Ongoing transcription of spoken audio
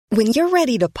When you're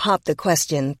ready to pop the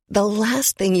question, the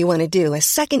last thing you want to do is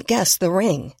second-guess the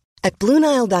ring. At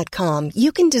BlueNile.com,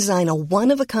 you can design a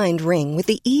one-of-a-kind ring with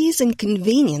the ease and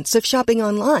convenience of shopping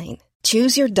online.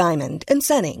 Choose your diamond and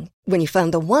setting. When you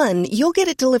find the one, you'll get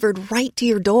it delivered right to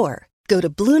your door. Go to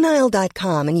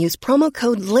BlueNile.com and use promo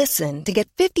code LISTEN to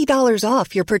get $50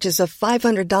 off your purchase of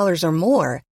 $500 or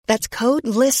more. That's code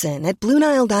LISTEN at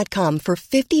BlueNile.com for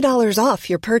 $50 off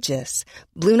your purchase.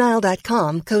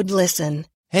 BlueNile.com, code LISTEN.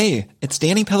 Hey, it's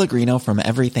Danny Pellegrino from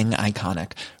Everything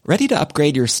Iconic. Ready to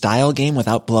upgrade your style game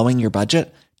without blowing your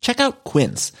budget? Check out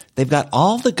Quince. They've got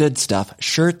all the good stuff,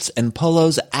 shirts and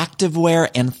polos, activewear,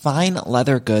 and fine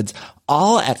leather goods,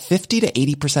 all at 50 to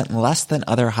 80% less than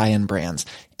other high-end brands.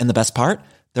 And the best part?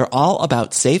 They're all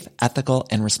about safe, ethical,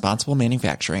 and responsible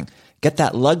manufacturing. Get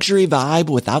that luxury vibe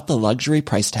without the luxury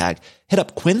price tag. Hit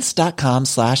up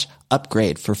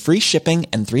quince.com/upgrade for free shipping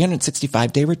and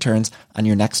 365-day returns on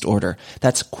your next order.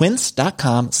 That's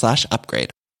quince.com/upgrade.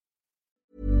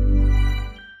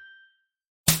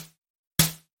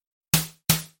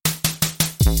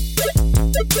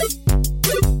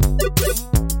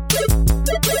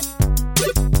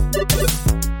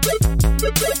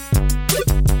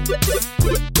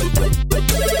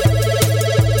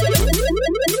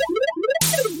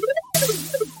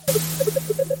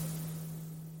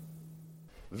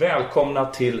 Välkomna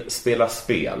till Spela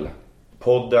Spel,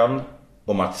 podden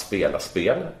om att spela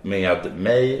spel med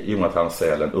mig, Jonathan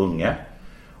Sälen Unge,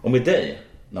 och med dig,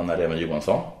 Nanna Reven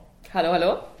Johansson. Hallå,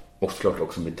 hallå. Och såklart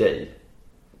också med dig,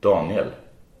 Daniel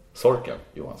Sorken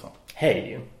Johansson.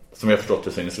 Hej. Som jag förstått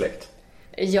det, så är ni släkt.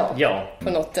 Ja, på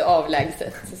något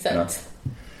avlägset sätt. Ja.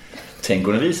 Tänk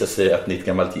om det visar sig att ni är ett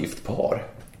gammalt gift par.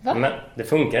 Va? Men det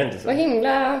funkar inte så. Vad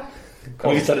himla...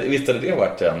 Visst hade det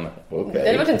varit en... Okay. Det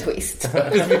hade varit en twist.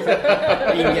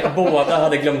 Båda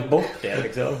hade glömt bort det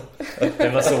liksom. Det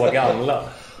var så gamla.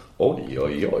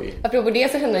 Oj. Apropå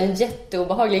det så hände en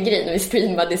jätteobehaglig grej när vi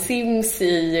streamade Sims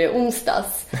i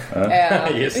onsdags.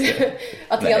 Just det.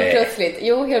 Att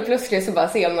helt plötsligt så bara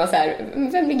ser man så här,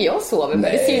 vem ligger jag och sover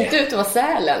med? Det ser ju inte ut att vara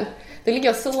Sälen. Då ligger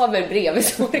jag och sover bredvid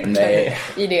Sorken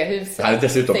i det huset. Han är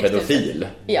dessutom pedofil.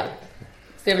 Ja.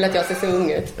 Så jag vill att jag ser så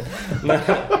ung ut.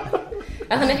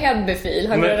 Han är hebefil,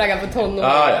 han går och raggar på tonåringar.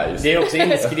 Ja, det är också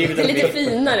inskrivet. Det är lite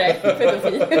finare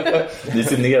pedofil. Ni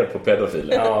ser ner på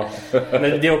pedofiler. Ja. Men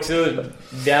det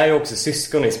är ju också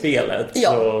syskon i spelet.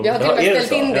 Ja, så... jag har till och med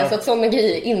ställt in det så att sådana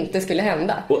grejer inte skulle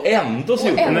hända. Och ändå så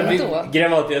gjorde men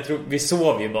grejen var att jag tror vi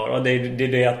sov ju bara. Det är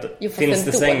det att finns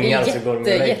det sängar så går de och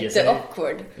lägger sig.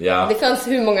 Awkward. Ja. Det fanns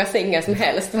hur många sängar som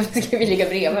helst. Varför ska vi ligga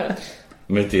bredvid?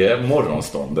 Men det är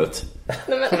morgonståndet.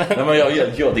 Nej, men det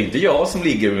är inte jag som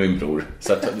ligger med min bror.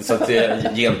 Så att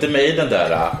ge inte mig den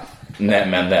där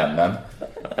nämen.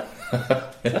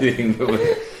 Det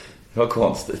var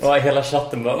konstigt. Och hela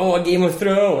chatten bara, Game of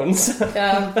Thrones.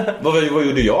 Ja. Vad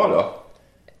gjorde jag då?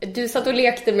 Du satt och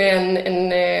lekte med en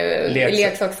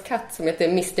leksakskatt som heter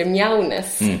Mr.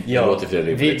 Mjaunes. Ja, låter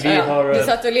vi har... Du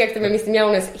satt och lekte med Mr.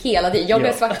 Mjaunes hela tiden. Jag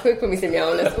blev svartsjuk på Mr.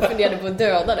 Mjaunes och funderade på att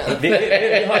döda den.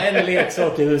 Vi har en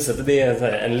leksak i huset och det är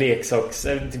en leksaks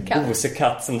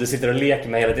gosekatt som du sitter och leker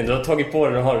med hela tiden. Du har tagit på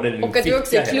den och har den. Och att du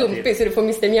också är klumpig så du får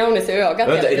Mr. Mjaunes i ögat.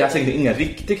 Det är alltså ingen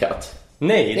riktig katt.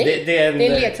 Nej. Det är en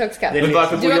leksakskatt. Men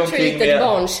varför du har treated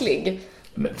barnslig.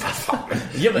 Men vad fan?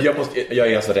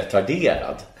 Jag är alltså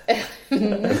retarderad.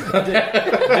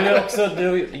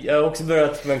 Du har också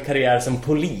börjat med en karriär som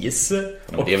polis.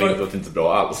 Och det låter inte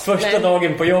bra alls. Första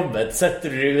dagen på jobbet sätter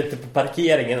du dig ute på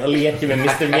parkeringen och leker med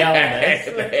Mr. Mjaunes.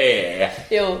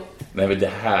 Jo. Nej, men det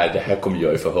här kommer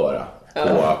jag ju få höra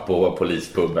på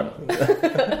polispubben.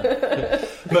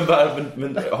 Men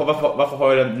varför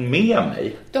har jag den med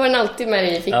mig? Du har den alltid med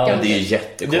dig i fickan. Ja, det är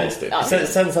jättekonstigt.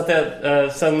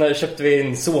 Sen köpte vi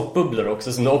en såpbubblor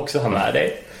också som du också har med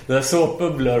dig. Det är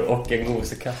såpbubblor och en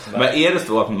gosekatt. Men är det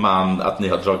så att ni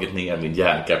har dragit ner min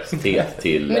hjärnkapacitet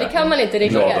till... Men det kan man inte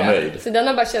reglera. Så den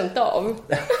har bara känt av.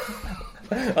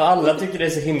 Och alla tycker det är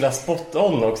så himla spot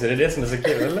on också. Det är det som är så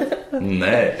kul.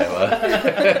 Nej, vad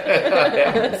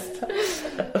hemskt.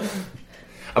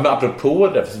 Ja, men apropå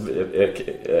det,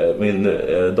 min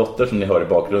dotter som ni hör i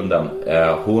bakgrunden,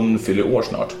 hon fyller år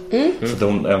snart. Så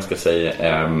hon önskar sig,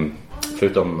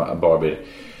 förutom Barbie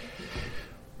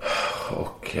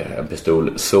och en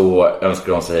pistol, så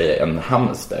önskar hon sig en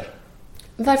hamster.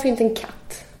 Varför inte en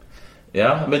katt?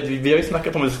 Ja, men vi har ju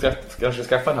snackat om att vi ska kanske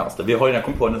skaffa en hamster. Vi har ju redan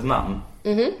kommit på hennes namn.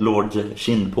 Lord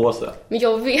Kindpåse. Men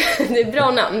jag vet, det är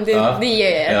bra namn, det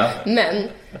ger jag. Men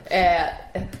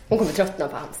Hon kommer tröttna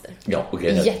på hamster. Ja,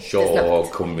 okej. Jag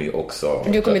kommer ju också...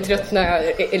 Du kommer tröttna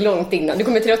långt innan. Du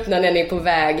kommer tröttna när ni är på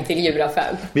väg till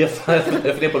djuraffären. Men jag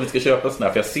funderar på att vi ska köpa en sån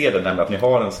här, för jag ser det nämligen att ni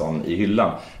har en sån i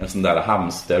hyllan. En sån där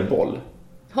hamsterboll.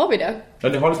 Har vi det? Ja,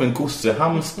 ni har liksom en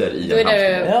gossehamster i då en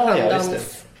hamster. Då är det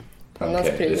pandans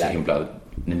prylar. Det är så himla...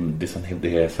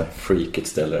 Det är så freakigt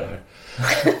ställe det här.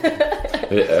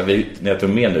 När jag tog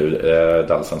med nu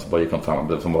Dalsan så bara gick hon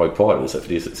fram som var i parhuset,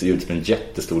 för det ser ut som en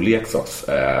jättestor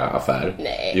leksaksaffär.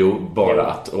 Nej. Jo, bara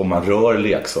att om man rör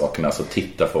leksakerna så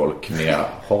tittar folk med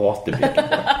hat i blicken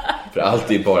på. För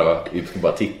allt är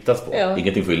bara tittas på. Ja.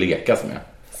 Ingenting får ju lekas med.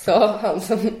 Så han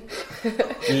som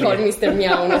har Mr.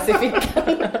 Mjaunas i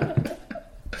fickan.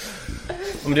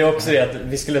 Men det är också det att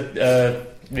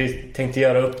vi tänkte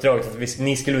göra uppdraget att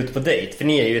ni skulle ut på dejt. För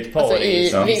ni är ju ett par i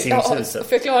Simshuset.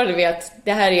 Förklarade vi att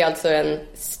det här är alltså en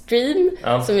stream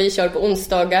som vi kör på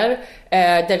onsdagar.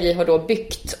 Där vi har då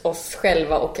byggt oss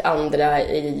själva och andra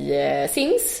i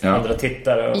Sims. Ja. Andra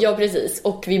tittare. Ja, precis.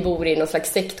 Och vi bor i någon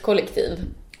slags sektkollektiv.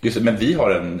 Just, men vi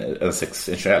har en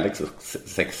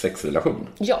sexrelation.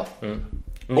 Ja.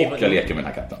 Och jag leker med den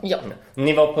här katten. Ja.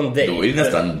 Ni var på en dejt. Då är det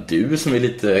nästan du som är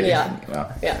lite...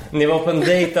 Ja. Ni var på en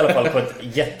dejt i alla fall på ett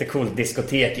jättecoolt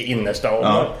diskotek i innerstan.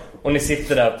 Ja. Och ni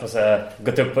sitter där på så här,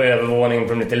 gått upp på övervåningen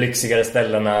på de lite lyxigare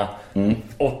ställena.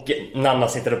 Och Nanna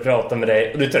sitter och pratar med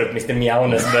dig. Och du tar upp Mr.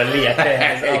 Mjaunes och börjar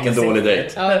leka. Vilken dålig dejt.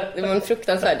 Ja, det var en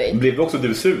fruktansvärd dejt. Blev också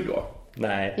du sur då?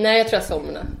 Nej, jag tror jag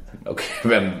somnade. Okej,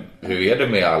 men hur är det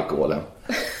med alkoholen?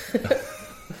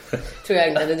 Tror jag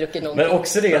inte hade druckit någonting. Men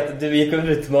också det att du gick och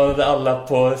utmanade alla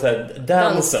på så här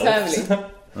dans-offs.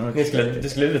 Du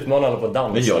skulle utmana alla på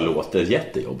dans. Men jag låter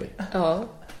jättejobbig. Ja.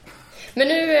 Men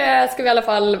nu ska vi i alla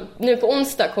fall, nu på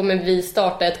onsdag kommer vi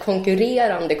starta ett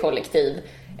konkurrerande kollektiv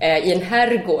i en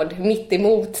herrgård mitt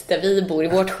emot där vi bor i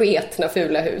vårt sketna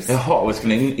fula hus. Jaha, och ska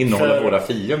ni innehålla våra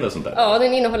fiender och sånt där? Ja,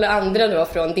 den innehåller andra då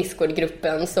från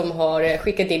Discord-gruppen som har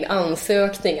skickat in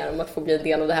ansökningar om att få bli en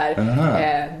del av det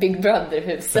här Big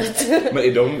Brother-huset. Men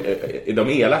är de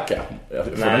elaka?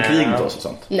 Får de krig mot oss och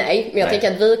sånt? Nej, men jag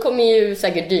tänker att vi kommer ju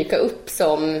säkert dyka upp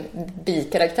som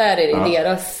bikaraktärer i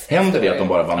deras... Händer det att de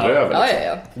bara vandrar över?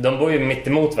 Ja. De bor ju mitt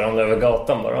emot varandra över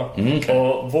gatan bara.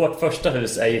 Och vårt första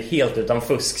hus är ju helt utan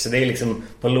fusk. Så det är liksom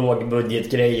på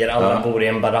lågbudgetgrejer. Alla bor i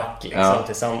en barack liksom,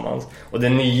 tillsammans. Och det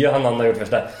nya han har gjort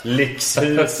första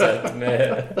lyxhuset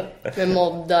med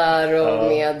moddar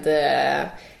och med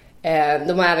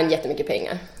de har även jättemycket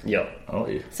pengar. Ja.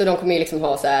 Oj. Så de kommer ju liksom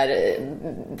ha så här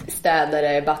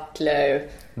städare, butler,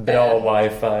 bra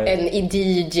wifi, en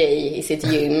DJ i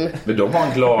sitt gym. Men de har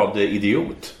en glad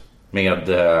idiot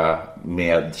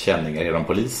med känningar genom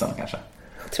polisen kanske.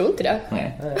 Jag tror inte det.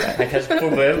 Nej. Han kanske får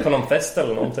gå över på någon fest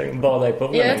eller någonting. Bada i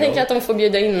poolen. Ja, jag tänker att de får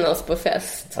bjuda in oss på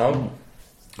fest. Ja.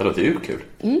 Det låter ju kul.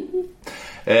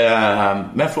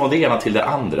 Men från det ena till det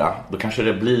andra, då kanske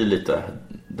det blir lite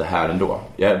det här ändå.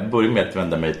 Jag börjar med att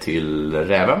vända mig till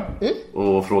Räven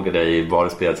och fråga dig vad du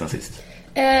spelat sen sist.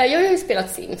 Jag har ju spelat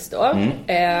Sims då.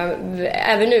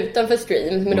 Även utanför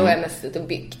stream, men då har jag mest ute och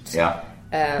byggt. Ja.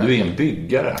 Du är en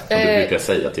byggare, som du brukar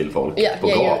säga till folk på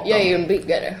gatan. Jag är ju en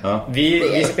byggare. Ja.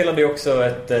 Vi spelade ju också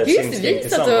ett Sims-spel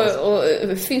tillsammans. Och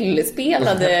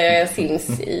fyllespelade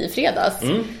Sims i fredags.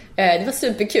 Det var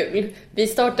superkul. Vi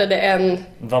startade en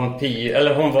vampyr,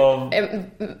 eller hon var en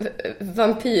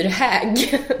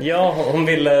vampyrhäg. Ja, hon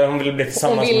ville bli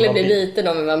tillsammans med Hon ville bli liten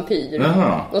av en vampyr.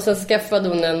 Aha. Och sen skaffade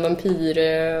hon en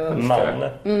man.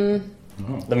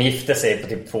 De gifte sig på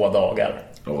typ 2 dagar.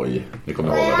 Oj, vi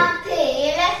kommer ihåg det.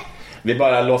 Vi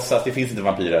bara låtsas, det finns inte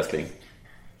vampyr, älskling.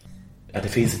 Ja, det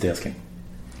finns inte, älskling.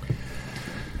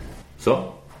 Så,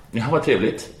 det här var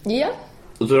trevligt. Ja.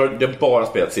 Och så har du bara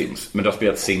spelat Sims. Men du har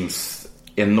spelat Sims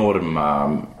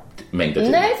enorma mängder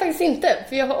tid. Nej, faktiskt inte.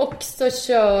 För jag har också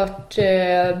kört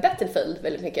Battlefield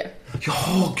väldigt mycket.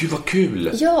 Ja, gud vad kul!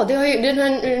 Ja, det har ju, den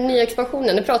här nya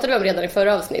expansionen, det pratade vi om redan i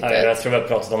förra avsnittet. Ja, jag tror vi har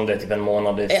pratat om det typ en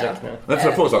månad i sträck nu. Men för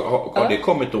att få en sak, har det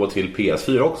kommit då till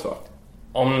PS4 också?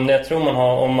 Jag tror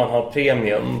om man har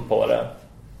premium på det.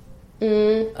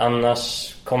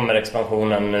 Annars kommer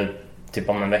expansionen nu typ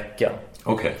om en vecka.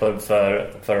 Okej.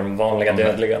 För de vanliga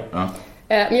dödliga. Ja.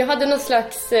 Men jag hade någon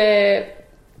slags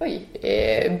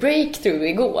breakthrough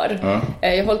igår.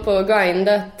 Jag höll på att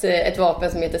grindat ett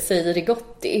vapen som heter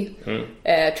Seirigotti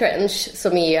Trench,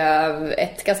 som är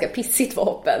ett ganska pissigt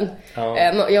vapen.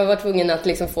 Jag var tvungen att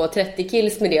liksom få 30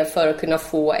 kills med det för att kunna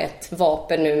få ett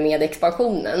vapen nu med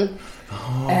expansionen.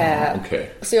 Okay.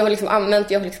 Så jag har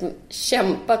liksom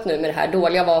kämpat nu med det här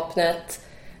dåliga vapnet.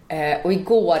 Och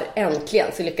igår äntligen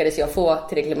så lyckades jag få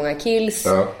tillräckligt många kills.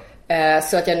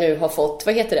 Så att jag nu har fått,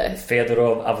 vad heter det?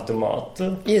 Fedorov automat.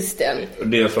 Just det.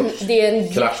 Det är en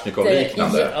sorts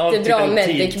Kalashnikov-liknande. Jättebra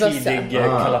medic-bössa. Tidig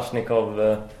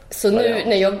Kalashnikov. Så nu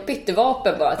när jag bytte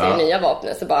vapen bara till det nya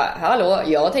vapnet så bara, hallå,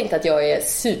 jag tänkte att jag är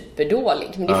superdålig.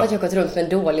 Men det är för att jag har gått runt med en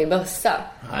dålig bössa.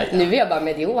 Nu är jag bara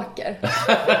medioker.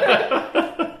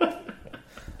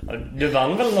 Du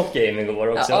vann väl något game igår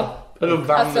också? Ja.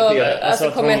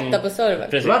 Alltså kom etta på servern.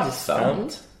 Precis. Var det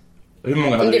sant? Hur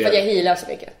många hade det är för att jag healar så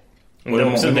mycket.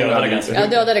 Jag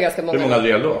dödade ganska många. Hur många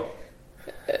hade du då?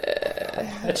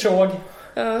 Ett tjog.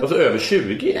 Alltså över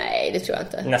 20? Nej, det tror jag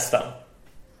inte. Nästan.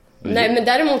 Nej, men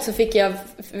däremot så fick jag,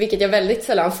 vilket jag väldigt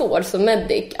sällan får som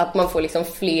medic, att man får liksom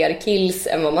fler kills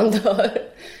än vad man dör.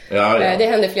 Ja. Det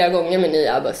hände flera gånger med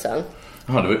nya bössan.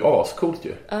 Ja, det var ju ascoolt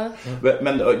ju.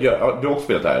 Men du har också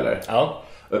spelat där, eller? Ja.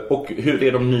 Och hur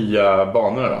är de nya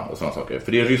banorna då och sådana saker?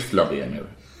 För det är Ryssland igen nu.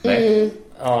 Nej.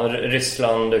 Ja,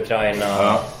 Ryssland,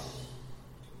 Ukraina,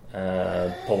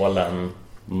 Polen,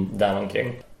 där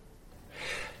omkring.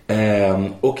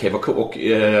 Okej, vad cool. Och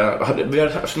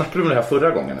snackade du om det här förra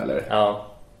gången, eller? Ja.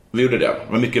 Vi gjorde det.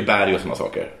 Det var mycket berg och sådana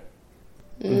saker.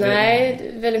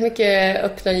 Nej, väldigt mycket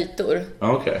öppna ytor.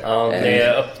 Okej. Ja, det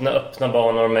är öppna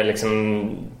banor med liksom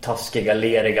taskiga,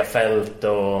 leriga fält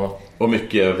och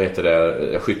mycket, vad heter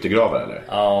det, skyttegravar, eller?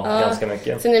 Ja, ganska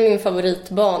mycket. Sen är min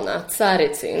favoritbana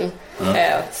Tsaritsin,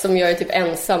 som jag är typ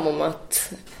ensam om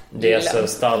att det är så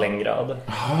Stalingrad.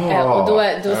 Och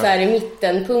då så är i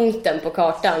mittenpunkten på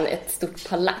kartan ett stort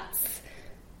palats.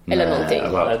 Eller någonting.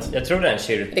 Jag tror det är en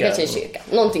kyrka. Det kanske är en kyrka,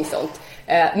 någonting sånt.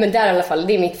 Men där i alla fall,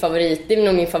 det är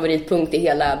nog min favoritpunkt i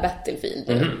hela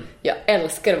Battlefield. Jag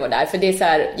älskar att vara där, för det är så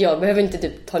här, jag behöver inte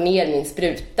typ ta ner min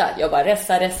spruta. Jag bara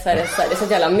ressa. Det är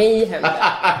så jävla mayhem där.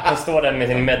 Han står där med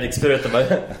sin medic-spruta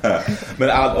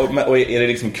bara. Och är det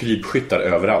liksom krypskyttar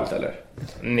överallt, eller?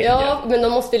 Mycket. Ja, men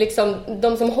de måste liksom,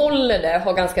 de som håller det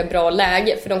har ganska bra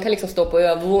läge, för de kan liksom stå på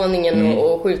övervåningen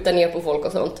och skjuta ner på folk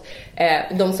och sånt.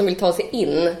 De som vill ta sig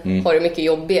in har det mycket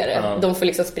jobbigare. De får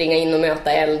liksom springa in och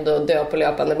möta eld och dö på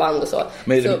löpande band och så.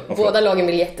 Så båda lagen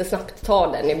vill jättesnabbt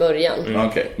ta den i början.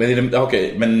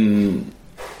 Men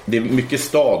det är mycket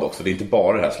stad också, det är inte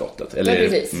bara det här slottet. Eller? Ja,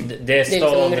 precis. Det är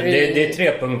stad, det är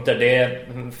 3 punkter.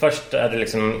 Först är det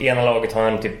liksom, ena laget har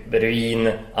en typ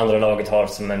ruin, andra laget har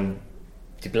som en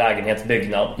typ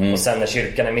lägenhetsbyggnad och sen är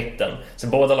kyrkan i mitten. Så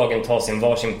båda lagen tar sin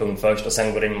varsin punkt först och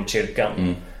sen går in mot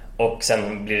kyrkan. Och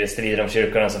sen blir det strider om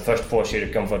kyrkan, så först får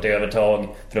kyrkan få ett övertag,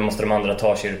 för då måste de andra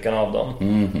ta kyrkan av dem.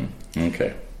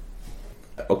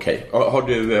 Okej. Har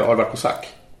du varit kosack?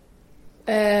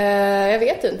 Jag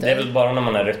vet inte. Det är väl bara när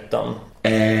man är ryttan.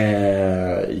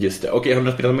 Just det. Okej, har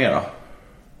du spelat mer då?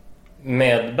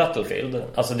 Med Battlefield,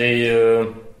 alltså det är ju,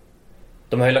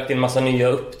 de har ju lagt in massa nya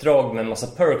uppdrag med massa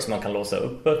perks man kan låsa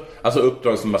upp. Alltså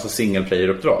uppdrag som massa single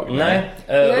player-uppdrag? Nej,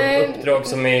 uppdrag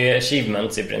som är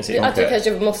achievements i princip. Att du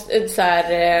kanske måste så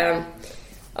här,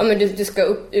 men du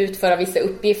ska utföra vissa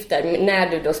uppgifter när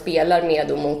du då spelar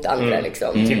med och mot andra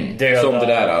liksom. Typ döda. Som det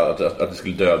där att du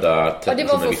skulle döda. Ja, det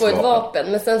var för att få ett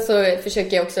vapen. Men sen så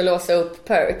försöker jag också låsa upp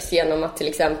perks genom att till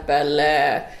exempel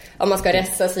man ska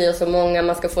ressa sig och så många,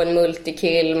 man ska få en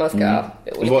multikill, man ska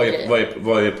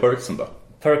vad är perksen då?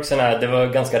 Perksen det var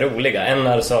ganska roliga. En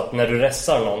är så att när du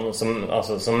ressar någon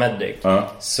som medic,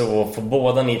 så får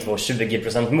båda ni två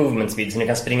 20% movement speed, så ni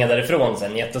kan springa därifrån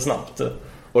sen jättesnabbt.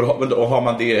 Och har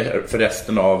man det för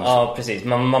resten av... Ja, precis.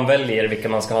 Man väljer vilka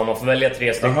man ska ha. Man får välja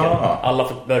 3 stycken. Alla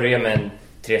får börja med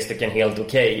 3 stycken helt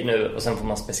okej nu, och sen får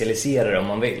man specialisera det om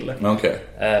man vill.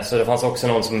 Så det fanns också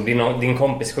någon som din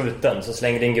kompis skjuten, så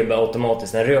slänger din gubbe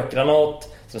automatiskt en rökgranat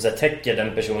som så täcker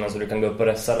den personen, så du kan gå upp och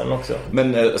ressa den också.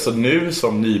 Men så nu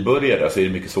som nybörjare så är det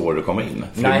mycket svårare att komma in.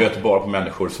 För du möter bara på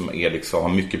människor som är liksom, har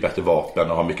mycket bättre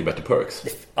vapen och har mycket bättre perks.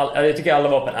 Jag tycker alla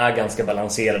vapen är ganska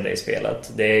balanserade i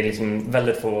spelet. Det är liksom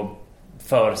väldigt få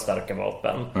för starka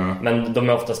vapen. Men de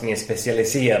är oftast mer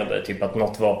specialiserade. Typ att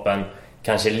något vapen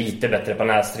kanske är lite bättre på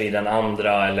närstrid än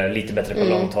andra, eller lite bättre på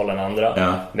långt håll än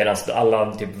andra. Medan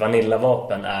alla typ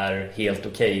vanillavapen är helt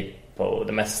okej på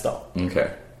det mesta.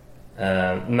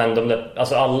 Men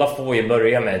alltså alla får ju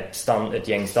börja med ett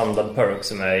gäng standard perks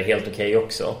som är helt okej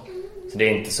också. Så det är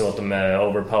inte så att de är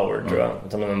overpowered tror jag,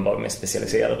 utan de är bara mer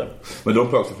specialiserade. Men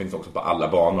de perksen finns också på alla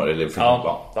banor? Eller på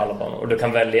alla banor. Och du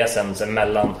kan välja sen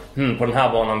mellan på den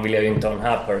här banan vill jag ju inte ha den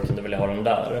här perken, då vill jag ha den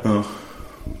där.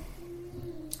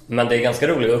 Men det är ganska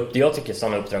roligt. Jag tycker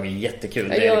sådana uppdrag är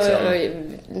jättekul.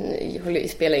 Jag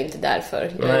spelar inte därför.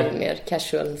 Jag är mer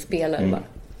casual spelare bara.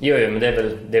 Jo, men det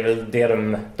är väl det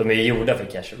de är gjorda för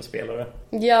casual-spelare.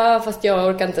 Ja, fast jag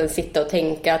orkar inte sitta och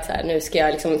tänka att så här, nu ska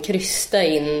jag liksom krysta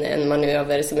in en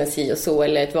manöver som är si och så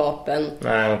eller ett vapen.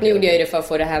 Nej, okay. Nu gjorde jag det för att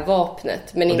få det här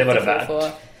vapnet, men och inte det var det för att få...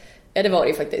 Ja, det var det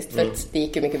ju faktiskt, för att det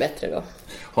gick ju mycket bättre då.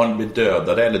 Har ni blivit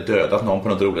dödade eller dödat någon på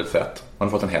något roligt sätt? Har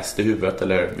ni fått en häst i huvudet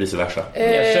eller vice versa?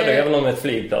 Jag körde över någon med ett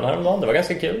flygplan häromdagen, det var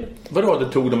ganska kul. Vadå, du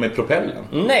tog dem i propellen?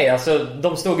 Nej, alltså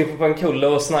de stod ju på en kulle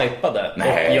och snipade.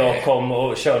 Nej. Och jag kom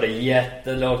och körde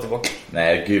jättelågt tillbaka.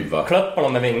 Nej, gud vad Klöppade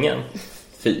dem med vingen.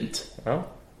 fint. Ja.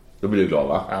 Då blir du glad,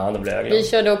 va? Ja, då blev jag glad. Vi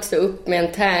körde också upp med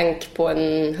en tank på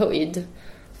en höjd.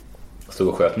 Stod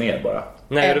och sköt ner bara.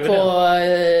 Nej, På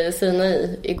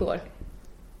Sinai igår.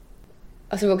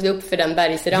 Alltså vi åkte upp för den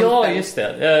bergsrampen. Ja, just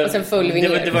det. Och sen föll vi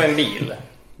ner. Det var en bil.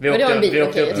 Vi Men det var åkte, en bil, vi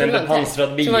åkte okej, upp med en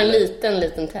bepansrad bil. Det var en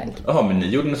liten tank. Jaha, men ni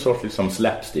gjorde en sorts liksom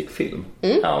slapstick-film.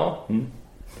 Ja.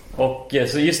 Och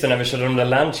så just det, när vi körde de där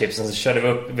landchipsen så körde vi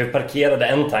upp. Vi parkerade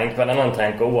en tank på en annan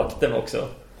tank och åkte också.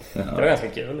 Det var ganska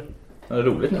kul. Det är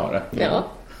roligt ni har det. Ja.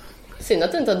 Synd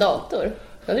att du inte har dator.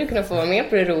 Då hade du kunnat få vara med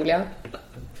på det roliga.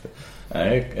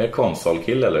 Nej, jag är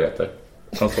konsolkille eller heter.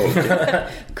 Konsolkille.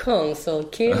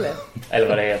 Konsolkille. Eller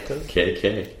vad det heter. KK.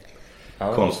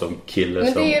 Ja. Konsolkille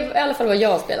Men som... det är i alla fall vad jag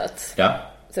har spelat Ja,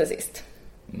 sen sist.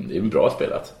 det är bra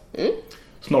spelat.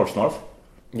 Snorf.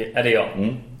 Är det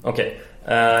jag? Okej.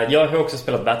 Jag har också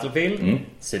spelat Battlefield.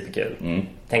 Superkul.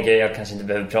 Tänker jag kanske inte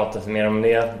behöver prata mer om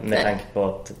det med tanke på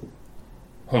att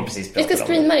hon precis Vi pratade ska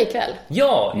om det. streama ikväll.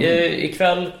 Ja,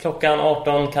 ikväll klockan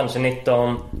 18, kanske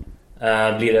 19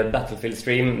 blir det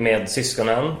Battlefield-stream med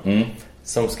syskonen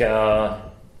som ska...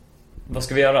 Vad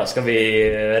ska vi göra? Ska vi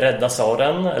rädda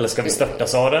Tsaren? Eller ska vi störta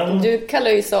Tsaren? Du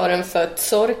kallar ju Tsaren för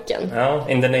Tsorken. Ja,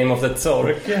 in the name of the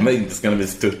Tsork. Men inte ska ni väl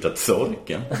störta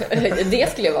Tsorken?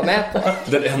 Det skulle jag vara med på.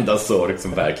 Den enda Tsork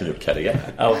som verkligen gjort karriär.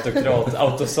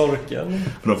 Autosorken.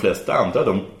 För de flesta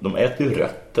andra, de äter ju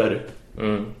rötter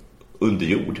under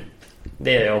jord.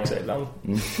 Det är jag också ibland.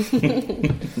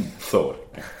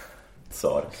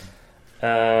 Tsar.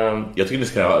 Jag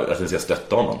tycker att ni ska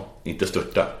stötta honom, inte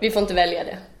störta. Vi får inte välja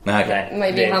det. Nej.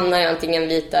 Men vi hamnar ju antingen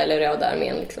vita eller röda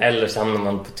armén liksom. Eller så hamnar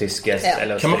man på tyskes. Ja.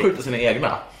 Eller Kan man skjuta sina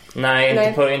egna?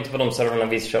 Nej, inte på de serverna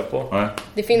vi kör på. Nej.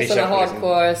 Det finns Vi såna köper liksom-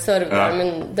 hardcore-servrar,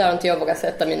 men där har inte jag vågat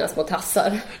sätta mina små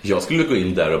tassar. Jag skulle gå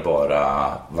in där och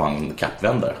bara vara en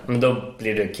kappvändare. Men då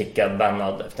blir du kickad,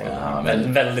 bannad efter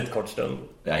en väldigt kort stund.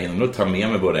 Jag hinner nog ta med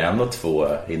mig både 1 och 2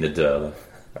 in i döden.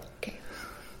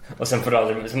 Och sen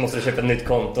så måste du köpa ett nytt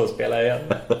konto och spela igen.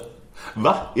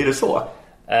 Va? Är det så?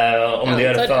 Om du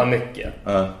gör det för mycket.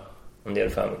 Om du gör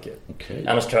det för mycket. Okej.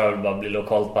 Annars tror jag bara bli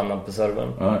lokalt bannad på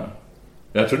servern. Ja.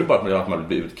 Jag trodde bara att man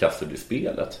blir utkastad i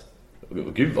spelet.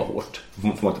 Gud vad hårt.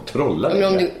 Får man inte trolla Men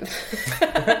om längre?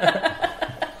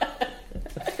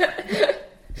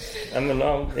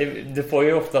 Du får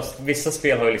ju oftast, vissa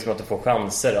spel har ju liksom att du får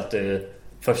chanser att du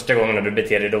första gången när du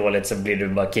beter dig dåligt så blir du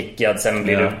bara kickad, sen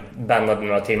blir du bannad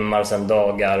några timmar, sen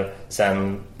dagar,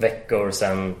 sen veckor,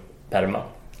 sen perma.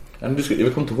 Jag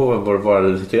kommer inte ihåg vad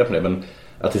det citerar på det, men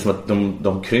att det är som att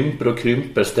de krymper och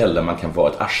krymper ställen man kan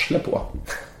vara ett arsle på.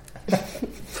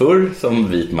 Förr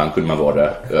som vit man kunde man vara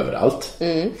det överallt.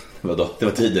 Det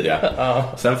var tidigare.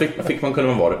 Sen kunde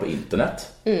man vara det på internet.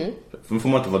 Får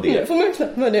man inte vara det? får man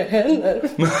knappt vara det heller.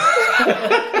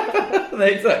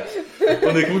 Nej, exakt.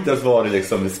 Och nu kan man inte ens vara det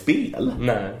liksom i spel.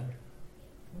 Nej.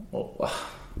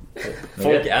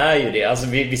 Folk är ju det. Alltså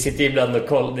vi sitter ibland och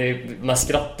kollar. Man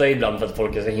skrattar ibland för att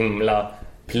folk är så himla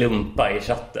plumpa i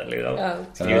chatten liksom.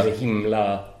 Skriver så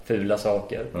himla fula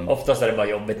saker. Oftast är det bara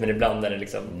jobbigt, men ibland är det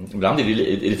liksom... Ibland är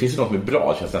det finns ju något som är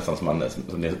bra. Det känns nästan som en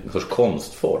sorts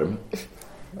konstform.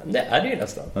 Det är det ju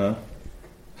nästan.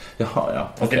 Jaha,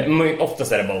 okay.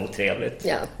 Oftast är det bara otrevligt.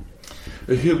 Ja.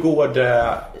 Hur går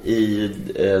det i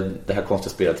det här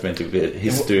konstiga spelet som heter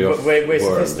History of Ways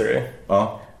World? of History?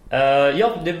 Ja.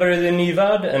 Det började en ny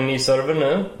värld, en ny server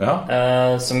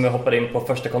nu. Som vi hoppade in på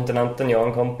första kontinenten, jag och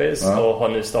en kompis. Och har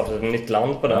nu startat ett nytt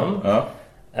land på den.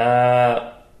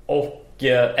 Och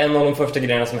en av de första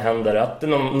grejerna som händer är att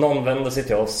någon vänder sig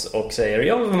till oss och säger: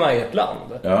 jag vill vara med i ett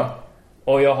land.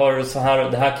 Och jag har så här,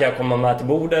 det här kan jag komma med till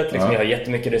bordet liksom, jag har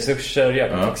jättemycket resurser, jag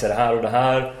kan fixa det här och det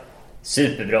här.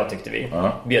 Superbra tyckte vi.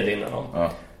 Bjöd in honom.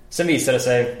 Sen visade det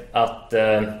sig att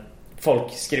folk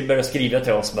började skriva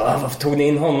till oss bara: varför tog ni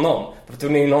in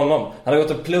honom? Han har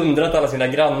gått och plundrat alla sina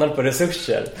grannar på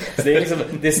resurser. Så det är liksom,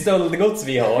 det är stöldgods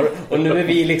vi har. Och nu är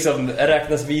vi liksom,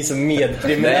 räknas vi som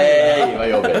medkriminella. Nej, vad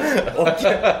jobbigt.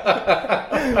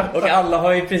 Och alla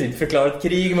har i princip förklarat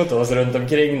krig mot oss runt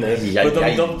omkring nu. Och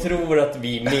de tror att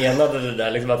vi menade det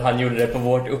där liksom, att han gjorde det på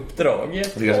vårt uppdrag.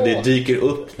 Det dyker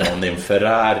upp någon i en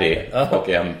Ferrari och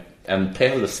en en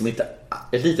päls som inte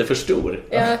är lite för stor.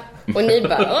 Ja, och ni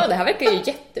bara, det här verkar ju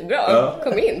jättebra,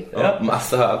 kom in. Ja,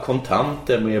 massa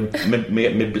kontanter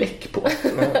med bläck på.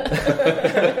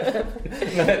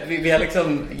 Vi har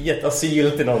liksom gett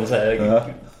asyl till någon så här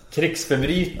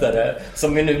krigsförbrytare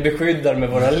som vi nu beskyddar med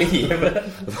våra liv.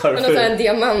 Man har en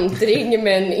diamantring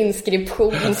med en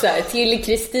inskription så här, till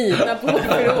Kristina på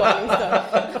förråd.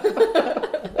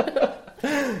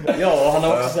 Ja, och han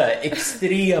har också så här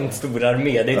extremt stor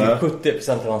armé. Det är typ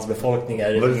 70% av hans befolkning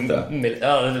är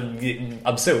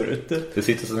absurt. Det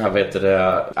sitter sån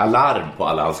här, alarm på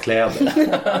alla hans kläder.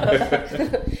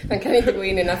 Man kan inte gå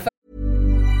in i en affär.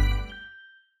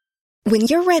 When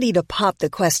you're ready to pop the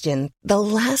question, the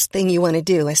last thing you want to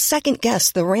do is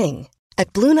second-guess the ring.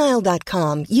 At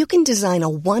BlueNile.com, you can design a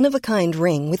one-of-a-kind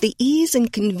ring with the ease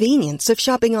and convenience of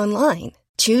shopping online.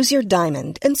 Choose your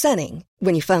diamond and setting.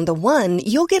 When you find the one,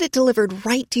 you'll get it delivered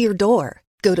right to your door.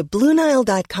 Go to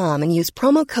BlueNile.com and use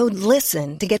promo code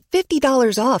LISTEN to get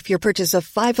 $50 off your purchase of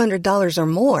 $500 or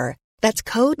more. That's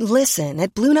code LISTEN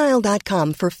at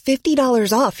BlueNile.com for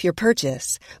 $50 off your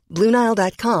purchase.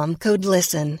 BlueNile.com, code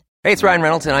LISTEN. Hey, it's Ryan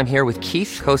Reynolds, and I'm here with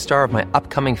Keith, co-star of my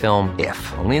upcoming film,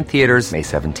 If, only in theaters May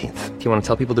 17th. Do you want to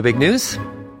tell people the big news?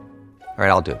 All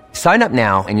right, I'll do it. Sign up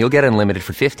now and you'll get unlimited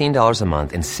for $15 a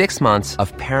month and 6 months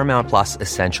of Paramount Plus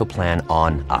Essential Plan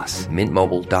on us.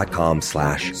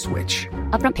 MintMobile.com/switch.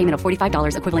 Upfront payment of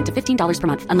 $45 equivalent to $15 per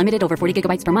month. Unlimited over 40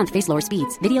 gigabytes per month. Face lower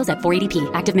speeds. Videos at 480p.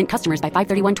 Active Mint customers by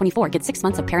 531.24 get 6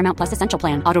 months of Paramount Plus Essential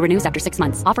Plan. Auto renews after 6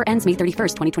 months. Offer ends May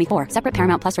 31st, 2024. Separate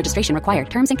Paramount Plus registration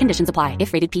required. Terms and conditions apply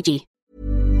if rated PG.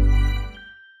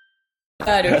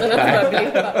 Utan att bara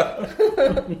blippa.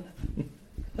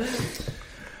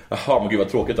 Jaha, men gud vad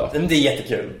tråkigt då. Det är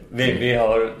jättekul. Vi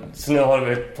har, så nu håller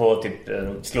vi på att typ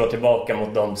slå tillbaka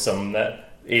mot dem som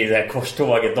i det här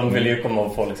korståget. De vill ju komma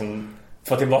och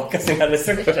få tillbaka sina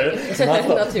resurser.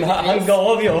 Han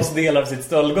gav ju oss del av sitt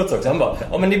stöldgods också. Han bara,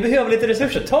 ja men ni behöver lite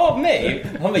resurser, ta av mig.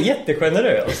 Han var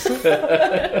jättegenerös.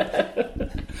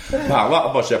 Han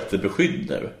bara köpte beskydd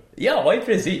nu. Ja, i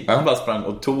princip. Han bara sprang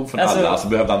och tog från alla, så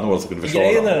behövde han någon som kunde försvara.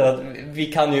 Grejen är att vi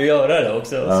kan ju göra det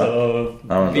också, så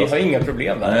vi har inga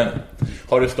problem med det.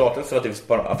 Har du startat så att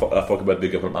folk har börjat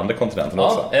bygga på de andra kontinenterna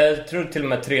också? Ja, jag tror till och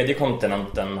med 3:e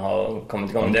kontinenten har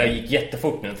kommit igång. Det gick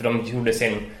jättefort nu, för de gjorde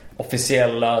sin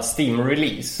officiella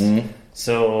Steam-release.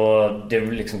 Så det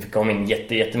liksom fick komma in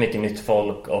jättemycket nytt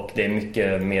folk, och det är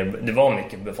mycket mer, det var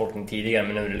mycket befolkning tidigare,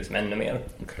 men nu är det liksom ännu mer.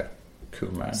 Okej,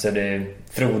 cool man. Så det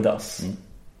frodas.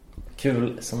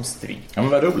 Kul som strid. Ja,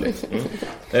 men vad roligt.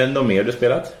 Något mer du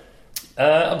spelat?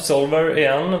 Absolver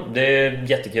igen. Det är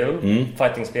jättekul.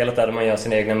 Fighting-spelet där man gör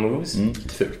sina egna moves.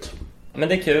 Fult. Men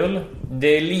det är kul. Det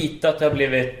är lite att det har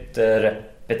blivit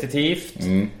repetitivt.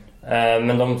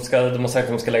 Men de har sagt att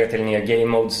de ska lägga till nya game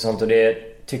modes och sånt, och det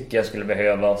tycker jag skulle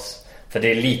behövas. För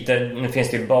det är lite, nu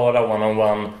finns det ju bara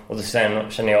one-on-one, och då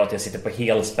känner jag att jag sitter på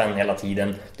helspänn hela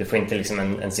tiden. Du får inte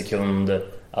liksom en sekund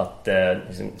att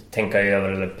liksom, tänka över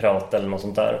eller prata eller något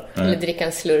sånt där. Eller dricka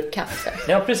en slurk kaffe.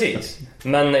 Ja, precis.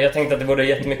 Men jag tänkte att det vore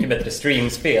jättemycket bättre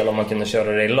streamspel om man kunde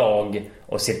köra det i lag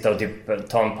och sitta och typ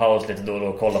ta en paus lite då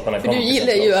och kolla på den. För du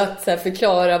gillar ju att så här,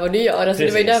 förklara vad du gör. Alltså,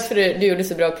 det var ju därför du gjorde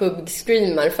så bra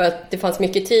pub-screamar, för att det fanns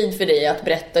mycket tid för dig att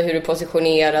berätta hur du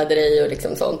positionerade dig och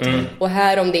liksom sånt. Och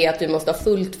här, om det är att du måste ha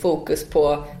fullt fokus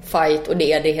på fight och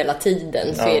det hela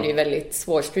tiden, så är det ju väldigt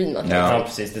svårstreamat. Ja,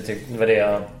 precis. Det var det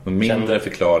jag mindre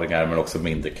förklaringar, men också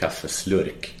mindre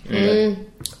kaffeslurk.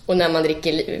 Och när man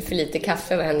dricker för lite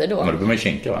kaffe, vad händer då? Men då blir man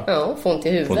kinka, va? Ja, få ont i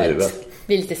huvudet.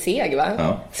 Blir lite seg, va?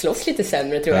 Ja. Slåss lite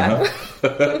sämre, tror jag.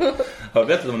 Har du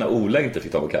berättat om när Ola inte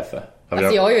fick ta på kaffe?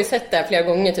 Alltså, jag har ju sett det här flera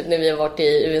gånger, typ när vi har varit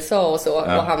i USA och så. Och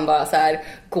han bara så här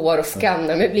går och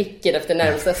skannar med blicken efter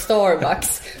närmsta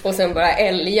Starbucks och sen bara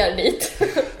älgar dit.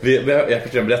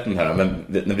 Jag kan berätta den här, men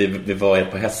när vi var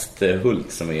på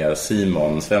Hästhult, som är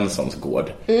Simon Svenssons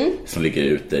gård, som ligger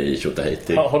ute i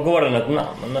Tjotahejti. Har gården ett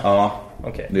namn? Ja,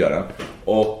 okay. Det gör den.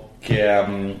 Och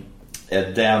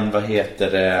den, vad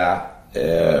heter det?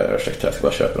 Ursäkta, jag ska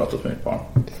bara köpa något åt mitt barn.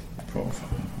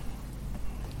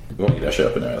 Vad jag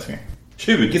köper nu, jag ska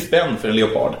 20 spänn för en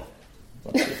leopard.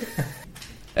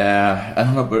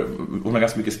 Hon har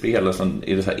ganska mycket spel, och så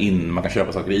är det så här man kan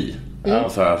köpa saker i. Jag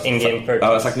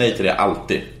har sagt nej till det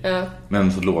alltid.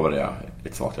 Men så lovade jag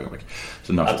ett svagt ögonblick.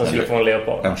 Att de skulle få en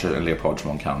leopard. En leopard som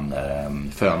man kan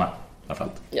föna.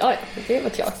 Ja, det var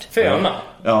klart. Föna?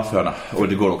 Ja, föna. Och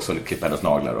det går också att klippa hennes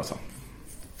naglar och så.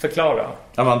 Förklara.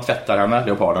 Ja, man tvättar henne,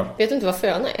 leoparden. Vet du inte vad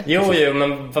föna är? Jo,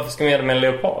 men varför ska man göra det med en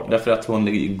leopard? Därför att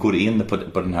hon går in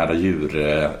på den här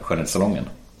djurskönhetssalongen.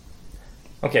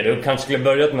 Okej, du kanske skulle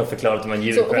börjat med att förklara att det var en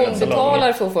djurskärnsalong. Så hon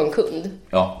betalar för att få en kund?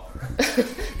 Ja.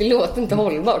 Det låter inte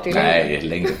hållbart. Nej,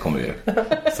 längre kommer ju.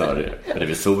 Så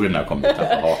revisorerna kommer att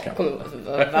tappa hakan.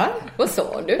 Va? Vad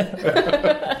sa du?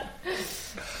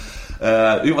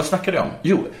 Vad snackade jag om?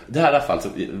 Jo, det här i alla fall så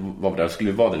var det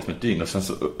skulle vara det liksom ett dygn. Och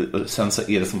sen så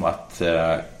är det som att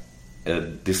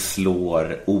det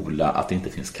slår Ola att det inte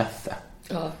finns kaffe.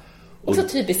 Ja. Och så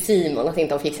typiskt Simon att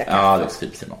inte ha fixat kaffe. Ja, det är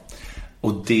typiskt Simon.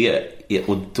 Och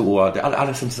då det är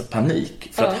alldeles som panik.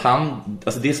 För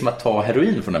att det är som att ta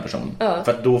heroin från en person. För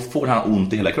att då får han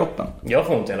ont i hela kroppen. Jag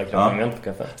får ont i hela kroppen, men jag har inte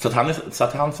kaffe. Så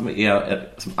att han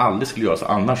som aldrig skulle göra så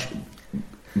annars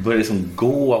börjar liksom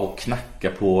gå och knacka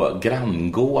på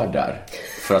granngårdar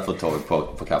för att få tag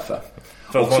på kaffe.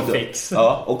 För att få fix.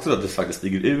 Ja, också att det faktiskt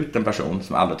stiger ut en person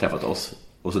som aldrig träffat oss.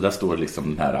 Och så där står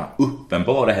liksom den här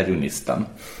uppenbara heroinisten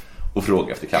och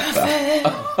frågar efter kaffe.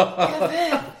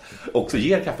 Och så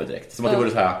ger kaffe direkt. Som att det var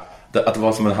så här, att det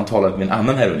var som att han talade med en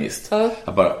annan heroinist.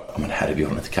 Jag bara, men herregud,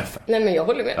 hon har inte kaffe. Nej, men jag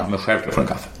håller med. Ja, men självklart får en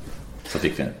kaffe. Så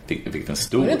fick vi en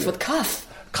stor... Du har inte fått kaffe.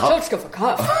 Klart ska få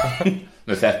kaffe.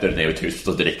 Nu sätter du ner och tyst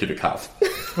och dricker du kaffe.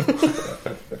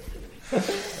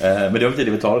 Men det var inte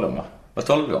det vi talade om, va? Vad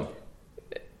talade vi om?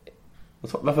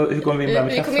 Hur kom vi in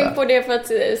med kaffe? Vi kom in på det för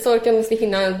att Sorkan måste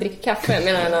hinna dricka kaffe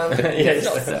medan han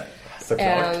slåss.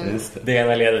 Såklart. Det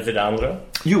ena leder till det andra.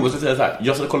 Jo, så säger jag så här.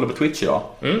 Jag satt och kollade på Twitch idag.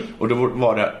 Och då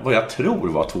var det vad jag tror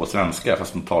var 2 svenskar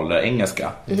fast de talade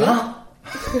engelska. Va?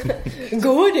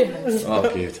 Går det?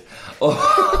 Gud.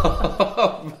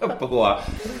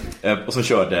 Och så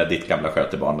körde ditt gamla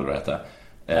skötebarn då det hette.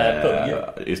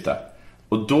 Just det.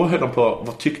 Och då höll de på,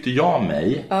 vad tyckte jag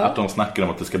mig att de snackade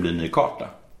om att det ska bli en ny karta.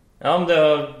 Ja, men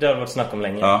det har varit snack om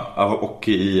länge. Ja, och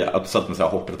att satt med så här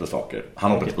hoppet på saker.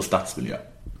 Han hoppade på stadsmiljö.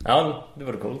 Ja, det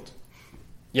var coolt.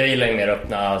 Jag gillar ju mer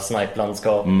öppna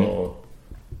snipe-landskap och...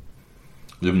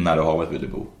 Du nära havet vill du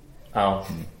bo. Ja.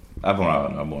 Jag bor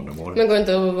några månader om året. Men går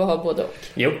inte att ha både och?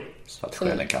 Jo. Så att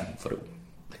själen kan få ro.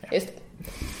 Just det.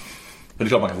 Men det är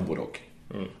klart man kan få både och.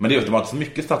 Men det är ju inte så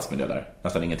mycket stadsmiljö där.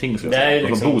 Nästan ingenting. Så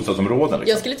liksom... bostadsområden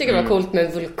liksom. Jag skulle tycka det var coolt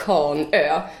med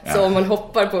vulkanö. Så om man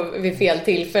hoppar på vid fel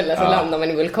tillfälle så landar man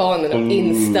i vulkanen och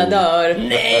instadör.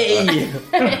 Nej!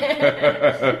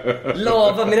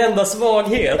 Lava min enda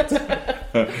svaghet.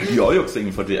 Jag har ju också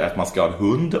infört att man ska ha en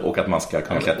hund och att man ska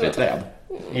kunna klättra i träd.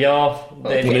 Ja,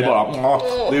 det är bara,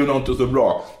 det är ju nog inte så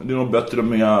bra. Det är nog bättre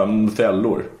med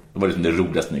fällor. Det var liksom det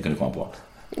roligaste ni kunde komma på.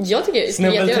 Jag tycker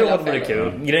snubbeltråd vore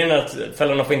kul. Grejen är att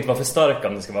fällorna får inte vara för starka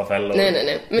om det ska vara fällor.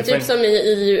 Nej. Men typ som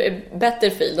i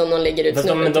Battlefield om någon lägger ut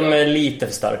snubbeltråd. De är lite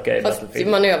för starka i Fast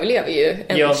Battlefield. man överlever ju.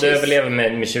 Ja, du överlever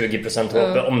med 20%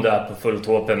 HP om du är på fullt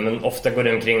HP. Men ofta går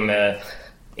du omkring med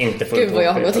inte fullt HP. Gud vad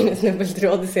jag har gått in i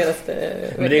snubbeltråd det senaste.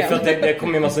 Men det är för att det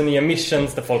kommer en massa nya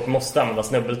missions där folk måste använda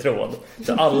snubbeltråd.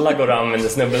 Så alla går och använder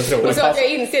snubbeltråd. Och så att jag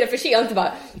inser det för sent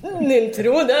bara, en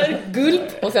tråd där,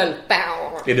 gulp och sen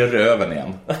bam. Är det röven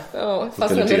igen? Ja,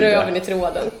 fast med röven i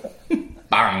tråden.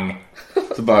 Bang!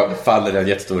 Så bara faller en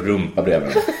jättestor rumpa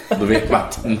bredvid. Då vet man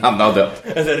att han har dött.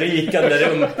 En så rikande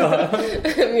rumpa.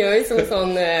 Jag är som en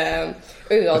sån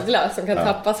ödla som kan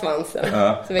tappa svansen.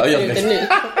 Så växer ut en ny.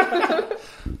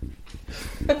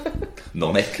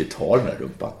 Någon äckligt tar den här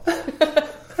rumpan.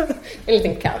 En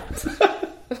liten katt.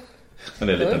 Men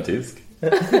det är en liten tysk.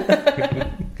 Nej,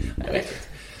 äckligt.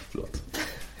 Förlåt.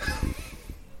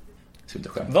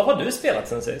 Vad har du spelat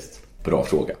sen sist? Bra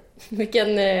fråga.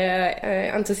 Vilken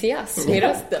entusiasm i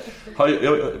rösten.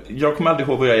 Jag kommer aldrig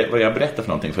ihåg vad jag berättar för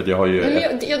någonting. För att jag har ju...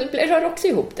 Men jag rör också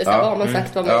ihop det. Så vad har man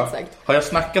sagt, vad man sagt. Har jag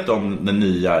snackat om den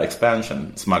nya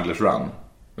expansion, Smugglers Run?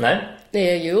 Nej.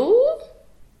 Jo.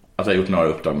 Alltså jag har gjort några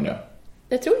uppdrag med det.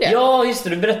 Jag tror det. Ja, just det,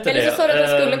 du berättade det. Eller så sa du att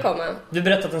den skulle komma. Du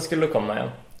berättade att den skulle komma, ja.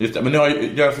 Just det, men nu har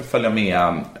jag fått följa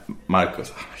med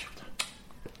Marcus.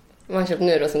 Vad har köpt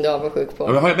nu då som du är avundsjuk på?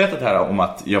 Har jag berättat här om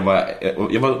att jag var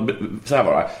så här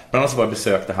var det. Bland annat så var jag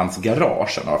besökte hans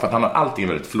garage. För att han har allting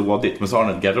väldigt flådigt. Men så har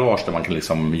han ett garage där man kan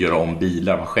liksom göra om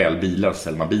bilar. Man stjäl bilar och så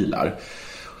säljer man bilar.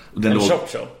 En shop.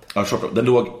 Ja, shop. Den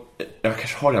låg... Jag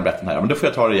kanske har den berättat här, men då får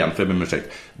jag ta det igen för jag ber om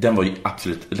ursäkt. Den var ju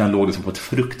absolut... Den låg liksom på ett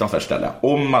fruktansvärt ställe.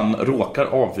 Om man råkar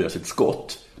avfyra sitt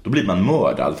skott, då blir man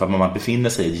mördad för att man befinner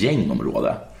sig i ett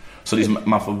gängområde. Så liksom,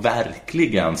 man får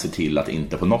verkligen se till att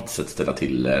inte på något sätt ställa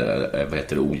till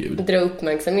oljud. Dra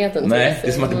uppmärksamheten. Nej, det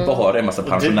är som att det bara är en massa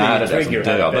pensionärer där som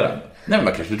dödar den. Nej, men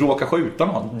man kanske råkar skjuta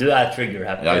någon. Du är trigger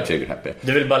happy. Jag är trigger happy.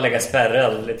 Du vill bara lägga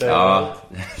spärrel lite. Ja,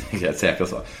 det är säkert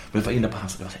så. Men jag var inne på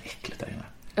hans, det var så äckligt där inne.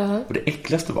 Och det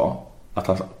äckligaste var att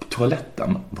på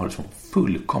toaletten var det så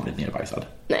fullkomligt nerbajsad.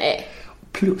 Nej.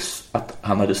 Plus att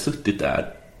han hade suttit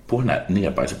där på den här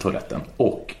nerbajsade toaletten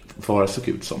och vad det såg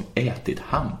ut som ätit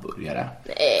hamburgare.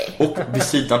 Nej. Och vid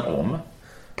sidan om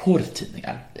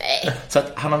porrtidningar. Nej. Så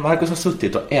att Marcus har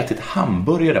suttit och ätit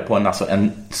hamburgare på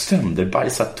en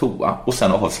sönderbajsad toa och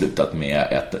sen avslutat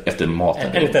med efter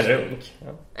maten. En liten runk. Ja.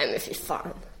 Nej men fy fan.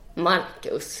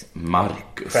 Marcus.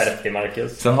 Skärp dig,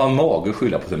 Marcus. Sen har han mage att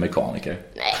skylla på sin mekaniker.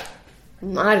 Nej.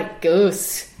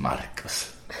 Marcus.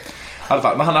 I alla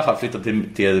fall, men han har i alla fall flyttat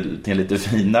till en lite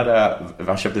finare.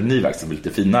 Han köpte en ny verksamhet som är lite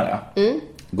finare.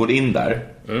 Går in där.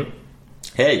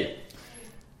 Hej.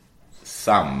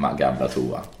 Samma gamla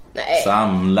toa. Nej.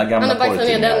 Samla gamla han har bajsat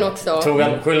ner den också.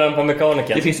 Skyller han på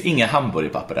mekanikern? Det finns inga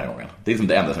hamburgerpapper den gången. Det är liksom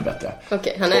det enda som är bättre.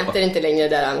 Okej, han äter inte längre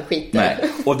där han skiter. Nej.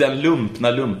 Och den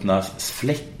lumpna,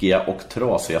 fläckiga och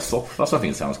trasiga soffa som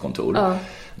finns i hans kontor.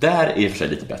 Där är i och för sig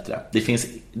lite bättre.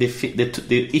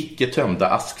 Det icke tömda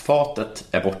askfatet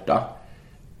är borta.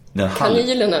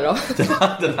 Kanylerna då?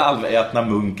 Den halvätna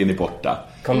munken är borta.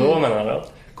 Kondomerna då?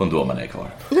 Kondomerna är kvar.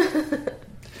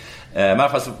 Men i alla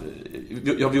fall så,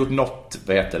 jag har gjort något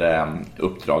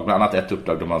uppdrag, bland annat ett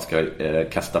uppdrag där man ska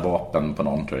kasta vapen på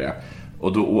någon, tror jag.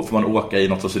 Och då får man åka i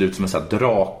något som ser ut som en sån här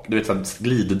drak, du vet, sån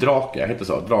gliddrake, heter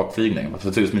så, drakflygning. Så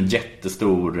det ser ut som en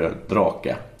jättestor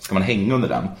drake. Ska man hänga under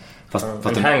den? Fast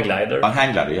en hangglider. Ja, en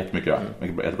hangglider,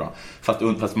 jättebra.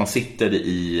 Fast man sitter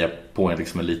på en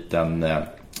liten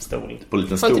stol.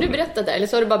 Har inte du berättat det? Eller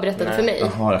så har du bara berättat det för mig?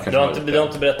 Jaha, du har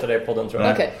inte berättat det i podden, tror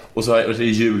jag. Okay. Och så är det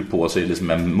hjul på, så är det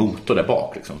liksom en motor där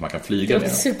bak liksom, så man kan flyga med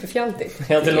den. Superfjantigt.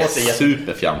 Ja, det låter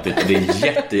superfjantigt. Det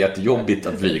är jättejobbigt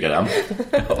att flyga den.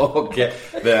 Och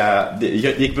det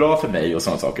gick bra för mig och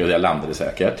sådana saker, och jag landade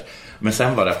säkert. Men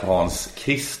sen var det Hans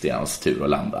Christians tur att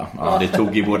landa. Ja, det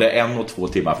tog ju både 1 och 2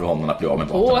 timmar för honom att bli av med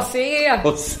vapnen.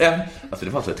 Och sen, alltså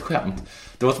det var så ett skämt.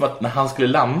 Det var som att när han skulle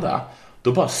landa,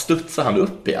 då bara studsade han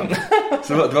upp igen.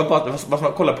 Så det var som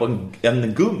att kolla på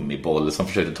en gummiboll som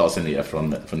försökte ta sig ner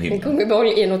från himlen. En gummiboll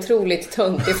är en otroligt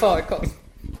töntig farkost.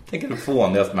 Tänker du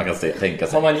fånigast man kan tänka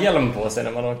sig. Har man hjälm på sig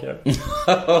när man åker?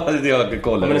 Det jag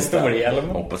kollar. Men en stor hjälm.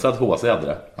 Hoppas att HC hade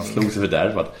det. Han slog sig för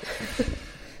därför.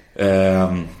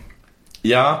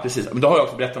 Ja, precis. Men då har jag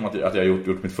också berättat om att jag har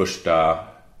gjort mitt första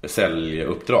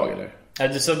säljuppdrag, eller?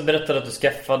 Du så berättade att du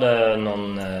skaffade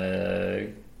någon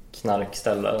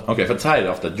knarkställe. Okej, för att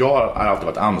säga ofta att jag har alltid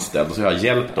varit anställd och så har jag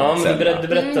hjälpt dem att sälja. Du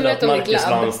berättade att Marcus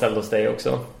var anställd hos dig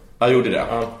också. Jag gjorde det.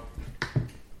 Ja.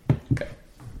 Okay.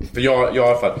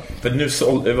 För nu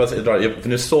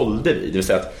sålde vi, det vill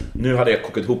säga att nu hade jag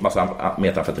kokat ihop massa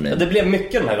metamfetamin. Det blev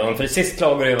mycket den här gången, för sist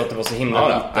klagade jag över att det var så himla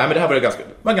lite. Nej, men det här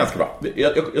var ganska bra.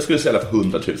 Jag skulle sälja för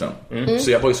 100 000.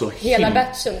 Så jag var ju så hela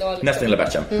batchen då, liksom. Nästan hela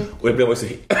batchen. Och jag blev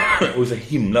så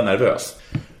himla nervös.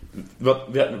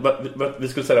 Vi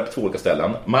skulle sälja på 2 olika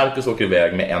ställen. Marcus åker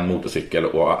iväg med en motorcykel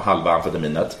och halva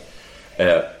amfetaminet.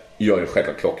 Jag är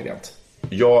självklart klockrent.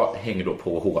 Jag hänger då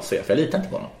på HC, för jag litar inte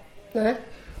på honom. Nej.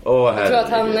 Jag tror att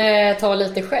han tar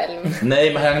lite själv.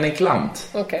 Nej, men han är en klant.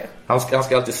 Okay. Han ska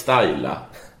alltid styla.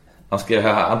 Han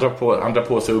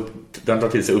drar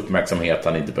till sig uppmärksamhet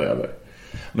han inte behöver.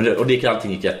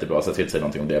 Allting gick jättebra, så jag ska inte säga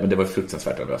någonting om det. Men det var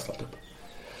fruktansvärt nervöst alltid.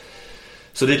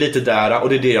 Så det är lite där, och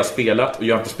det är det jag har spelat. Och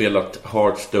jag har inte spelat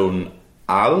Hearthstone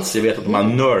alls. Jag vet att de har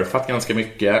nerfat ganska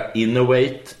mycket.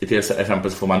 Innovate, till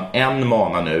exempel, så får man 1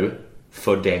 mana nu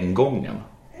för den gången.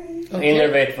 Okay.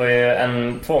 Innervate var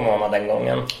ju 2 mana den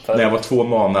gången. När jag var 2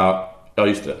 mana. Ja,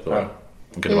 just det. Ja.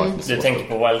 Du tänker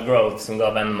på Wild Growth som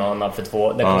gav 1 mana för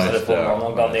 2. Den kostade 2 mana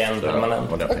och gav det 1 permanent.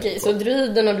 Okej, så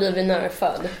druiden har blivit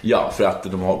nerfad. Ja, för att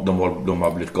de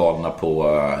har blivit galna på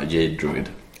Jade Druid.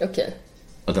 Okej.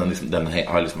 Och den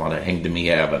hängde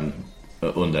med även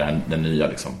under den nya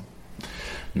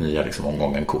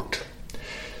omgången kort.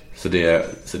 Så det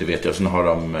vet jag. Sen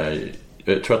har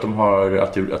jag tror att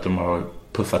de har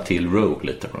puffat till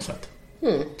Rogue lite på något sätt.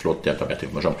 Förlåt, jag vet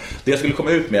inte. Det jag skulle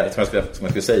komma ut med, som jag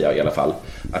skulle säga i alla fall,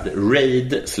 att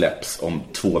Raid släpps om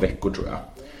 2 veckor, tror jag.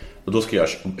 Och då ska jag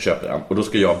köpa den. Och då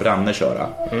ska jag och Branne köra.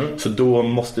 Så då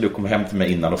måste du komma hem till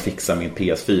mig innan och fixa min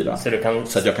PS4.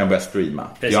 Så att jag kan börja streama.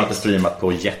 Precis. Jag har inte streamat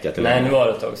på jättelänge. Nej, nu var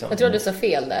det ett tag sedan. Jag tror att du sa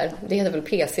fel där. Det heter väl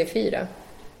PC4?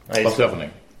 Vad ska jag för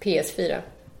någonting? PS4.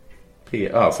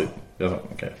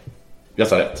 Okej. Jag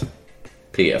sa rätt.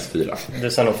 PS4.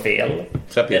 Du sa nog fel.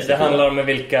 Det handlar om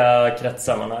vilka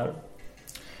kretsar man är.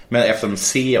 Men eftersom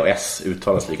C och S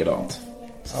uttalas likadant.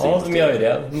 Ja, de gör ju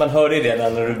det. Man hör ju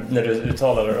det när du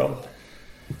uttalar det då.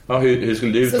 Ja, hur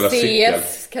skulle du uttala cykel? Så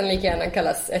CS kan lika gärna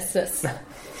kallas SS.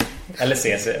 Eller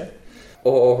CC.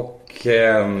 Och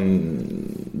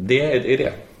det är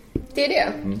det. Det är det.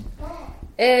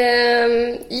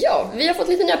 Ja, vi har fått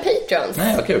lite nya Patreons.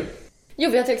 Nej, vad kul. Jo,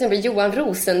 vi har till exempel Johan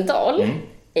Rosendal,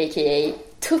 a.k.a.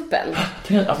 Tuppen.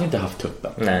 Jag har inte haft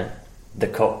Tuppen. Nej. The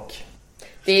Cock.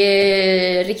 Det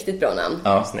är riktigt bra namn.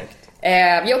 Ja. Snyggt.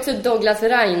 Vi har också Douglas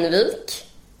Reinvik.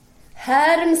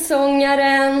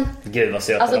 Härmsångaren. Gud vad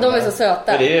söta Alltså de är så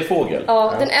söta. Men det är fågel.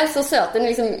 Ja, den är så söt. Den är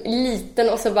liksom liten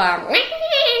och så bara...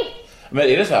 Men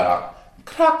är det så här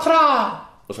kra kra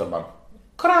och så man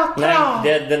kra kra? Nej,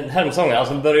 det är den härmsångaren.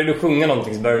 Alltså börjar du sjunga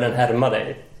någonting så börjar den härma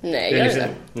dig. Nej, Det är gör liksom, det?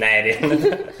 nej, det är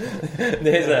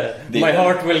det är så här, Det My är-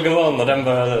 heart will go on och den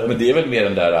börjar... Men det är väl mer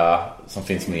den där som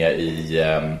finns med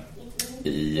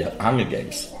i Hunger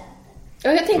Games.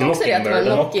 Ja, jag tänkte också det att det var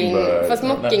en Mockingbird. fast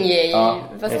Mockingjay, Ja.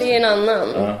 fast det är en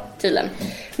annan tydligen.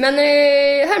 Men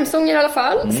härmsångare i alla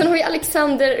fall. Sen har vi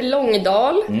Alexander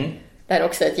Långdal. Det här är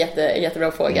också ett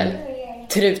jättebra fågel.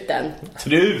 Truten.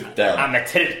 Truten. Ja, med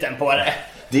truten på det.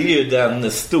 Det är ju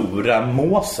den stora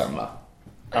måsen, va?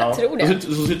 Jag tror det. Det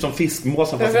ser ut som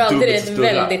fiskmåsen fast Framförallt är det dubbelt ett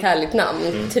större. väldigt härligt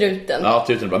namn. Truten. Ja,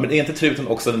 truten är bra. Men är inte truten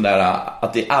också den där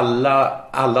att det är alla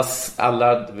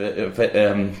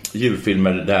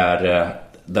djurfilmer där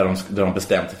de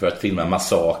bestämt sig för att filma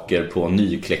massaker på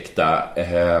nykläckta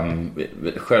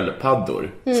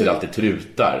sköldpaddor så är det alltid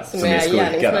trutar som är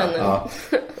skurkarna. gärningsmännen.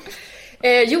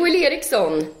 Ja. Joel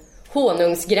Eriksson.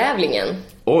 Honungsgrävlingen.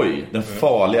 Oj, den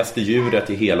farligaste djuret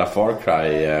i hela Far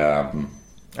Cry.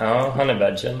 Ja, han är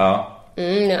badgen. Ja,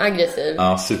 Den är aggressiv.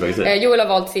 ja, superaggressiv. Joel har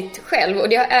valt sitt själv och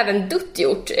det har även Dutt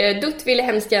gjort. Dutt ville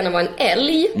hemskt gärna vara en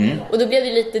älg och då blev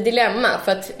det lite dilemma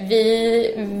för att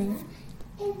vi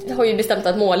har ju bestämt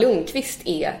att Moa Lundqvist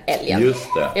är älgen. Just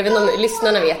det. Jag vet inte om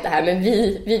lyssnarna vet det här, men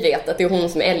vi vet att det är hon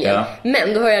som är älgen. Ja.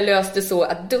 Men då har jag löst det så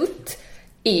att Dutt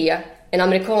är en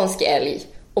amerikansk älg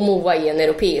och Moa är en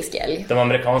europeisk älg. De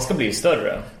amerikanska blir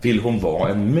större. Vill hon vara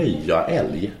en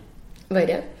Möja-älg? Vad är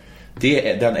det? Det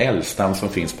är den älgstam som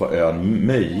finns på ön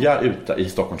Möja ute i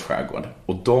Stockholms skärgård.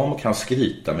 Och de kan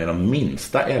skryta med de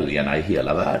minsta älgarna i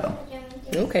hela världen.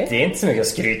 Okej. Det är inte så mycket att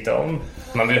skryta om.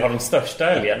 Man vill ha de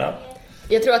största älgarna.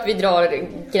 Jag tror att vi drar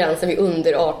gränsen vid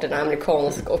underarterna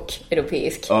amerikansk och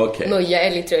europeisk. Okej. Möja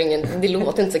älg tror jag ingen, det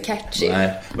låter inte så catchy. Nej,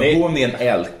 men hon är en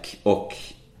elk och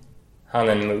Han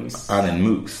är en mus. han är en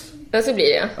mus. Men så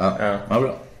blir det. Ja, ja,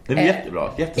 bra. Det är jättebra,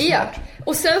 jättesmart. Ja,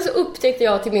 och sen så upptäckte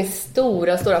jag till min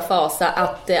stora fasa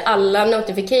att alla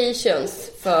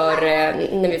notifications för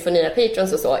när vi får nya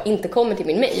patrons och så inte kommer till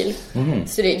min mail.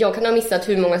 Så jag kan ha missat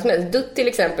hur många som helst. Dutt till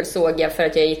exempel såg jag för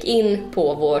att jag gick in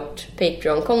på vårt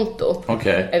Patreon-konto.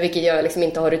 Okej. Vilket jag liksom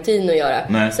inte har rutin att göra.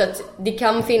 Nej. Så att det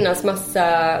kan finnas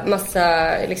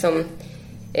massa liksom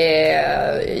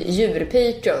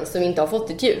djur-patrons som inte har fått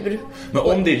ett djur. Men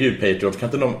om det är djurpatrons, kan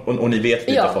inte och ni vet att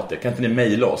ni inte har fått det, kan inte ni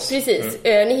mejla oss? Precis,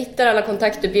 ni hittar alla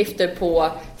kontaktuppgifter på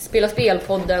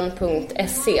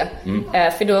spelaspelpodden.se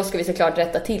för då ska vi såklart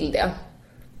rätta till det.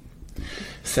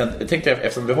 Sen tänkte jag,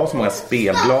 eftersom vi har så många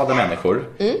spelglada människor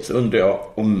så undrar jag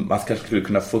om man skulle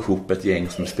kunna få ihop ett gäng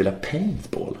som spelar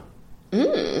paintball.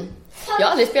 Jag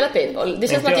har aldrig spelat paintball. Det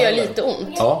känns som att det gör lite ont.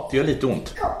 Ja, det gör lite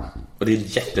ont. Och det är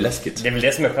jätteläskigt. Det är väl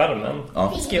det som är charmen.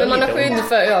 Ja. Men man har skydd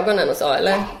för ögonen och så,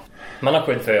 eller? Man har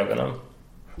skydd för ögonen.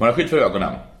 Man har skydd för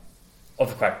ögonen. Och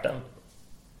för stjärten.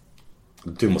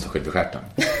 Du måste ha skydd för stjärten.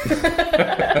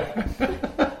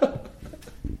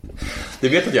 Du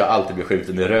vet att jag alltid blir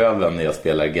skjuten i röven när jag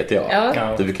spelar GTA.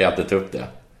 Ja. Du brukar alltid ta upp det.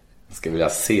 Jag ska vilja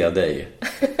se dig.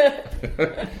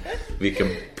 Vilken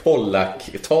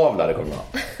Pollack-tavla det kommer att ha.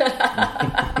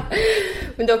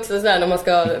 Men det är också så här när man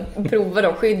ska prova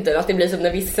de skydden att det blir som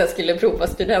när vissa skulle prova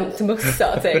studentmössa.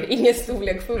 Att ingen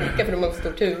storlek funkar för de har för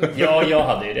stort huvud. Ja, jag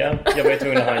hade ju det. Jag var ju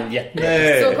tvungen att ha en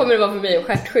jätte... Så kommer det vara för mig och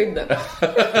stjärtskydden.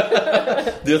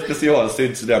 Du är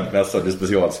specialsydd studentmässa och du är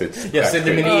specialsydd. Jag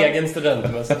sydde min egen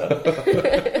studentmössa.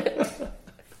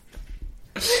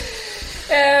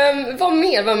 Vad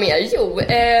mer? Jo,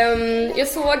 jag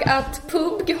såg att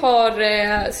PUBG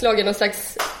har slagit någon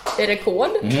slags rekord.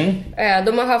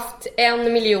 De har haft 1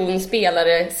 miljon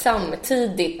spelare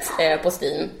samtidigt på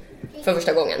Steam för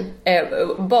första gången.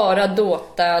 Bara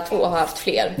Dota 2 har haft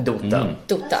fler. Dota.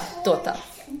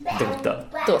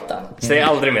 Dota. Säg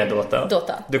aldrig mer Dota.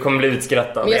 Dota. Du kommer bli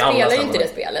utskrattad. Men i jag alla spelar ju sammanhang. inte det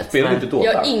spelet. Spelar du inte Dota?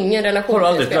 Jag har ingen relation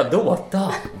Har du till aldrig det spelet. spelat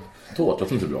Dota? Dota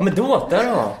är inte bra. Men Dota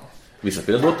då? Vissa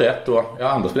spelar Dota 1 och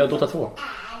andra spelar Dota 2.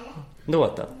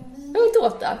 Dota? Ja,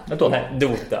 Dota. Dota. Nej,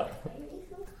 Dota.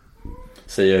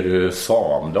 Säger du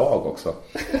samlag också?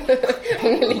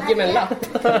 Hon ligger med en lapp.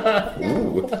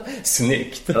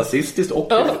 Snyggt. Rasistiskt och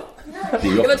det är ju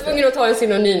Jag var ofta- tvungen att ta en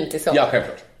synonym till sak. Ja,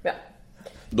 självklart. Ja.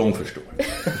 De förstår.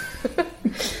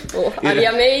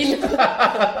 Arga mail.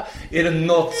 Är det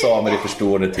något samer är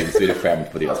förstående till så är det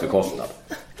skämt på deras bekostnad.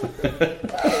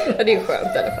 Ja, det är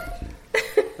skönt i alla fall.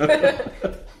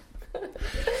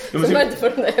 Så man inte får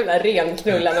den där jävla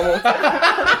renknullarna mot.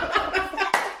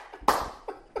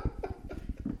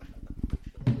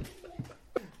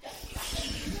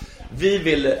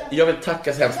 Jag vill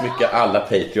tacka så hemskt mycket alla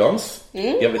Patreons.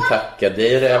 Jag vill tacka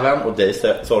dig Räven och dig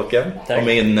Sorken. Tack. Och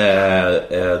min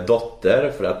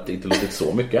dotter för att det inte låtit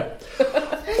så mycket.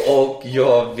 Och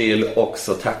jag vill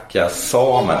också tacka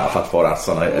samerna för att vara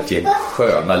såna ett gäng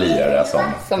sköna lirare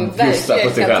som verkligen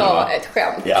på sig kan själva. Ta ett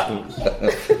skämt. Ja.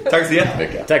 Tack så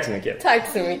jättemycket. Tack så mycket. Tack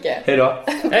så mycket. Hej då.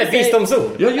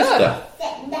 Visdomsord. Ja, just det.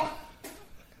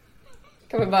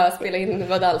 Kan vi bara spela in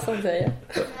vad Dalsson säger?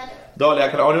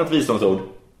 Dahlia, har du något visdomsord?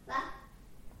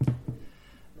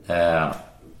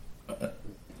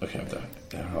 Okej, vänta.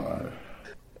 Jag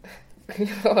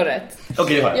har rätt.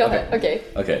 Okej, jag har Okej.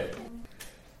 Okej.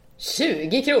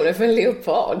 20 kronor för en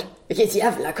leopard. Vilket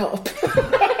jävla kap.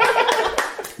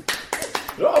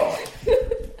 Bra.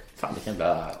 Fan, vilken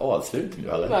jävla avslutning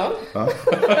du hade. Ja.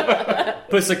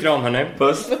 Puss och kram hörni.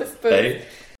 Puss. Hej.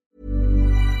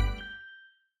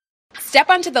 Step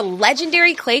onto the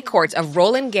legendary clay courts of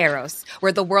Roland Garros,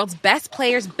 where the world's best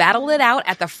players battle it out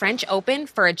at the French Open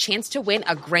for a chance to win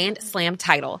a Grand Slam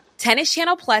title. Tennis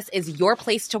Channel Plus is your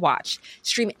place to watch.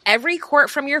 Stream every court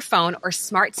from your phone or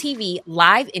smart TV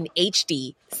live in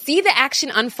HD. See the action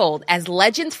unfold as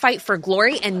legends fight for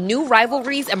glory and new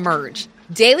rivalries emerge.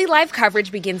 Daily live coverage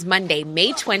begins Monday,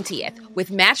 May 20th,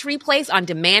 with match replays on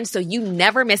demand so you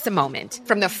never miss a moment.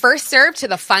 From the first serve to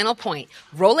the final point,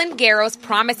 Roland Garros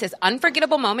promises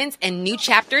unforgettable moments and new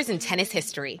chapters in tennis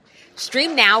history.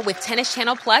 Stream now with Tennis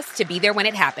Channel Plus to be there when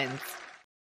it happens.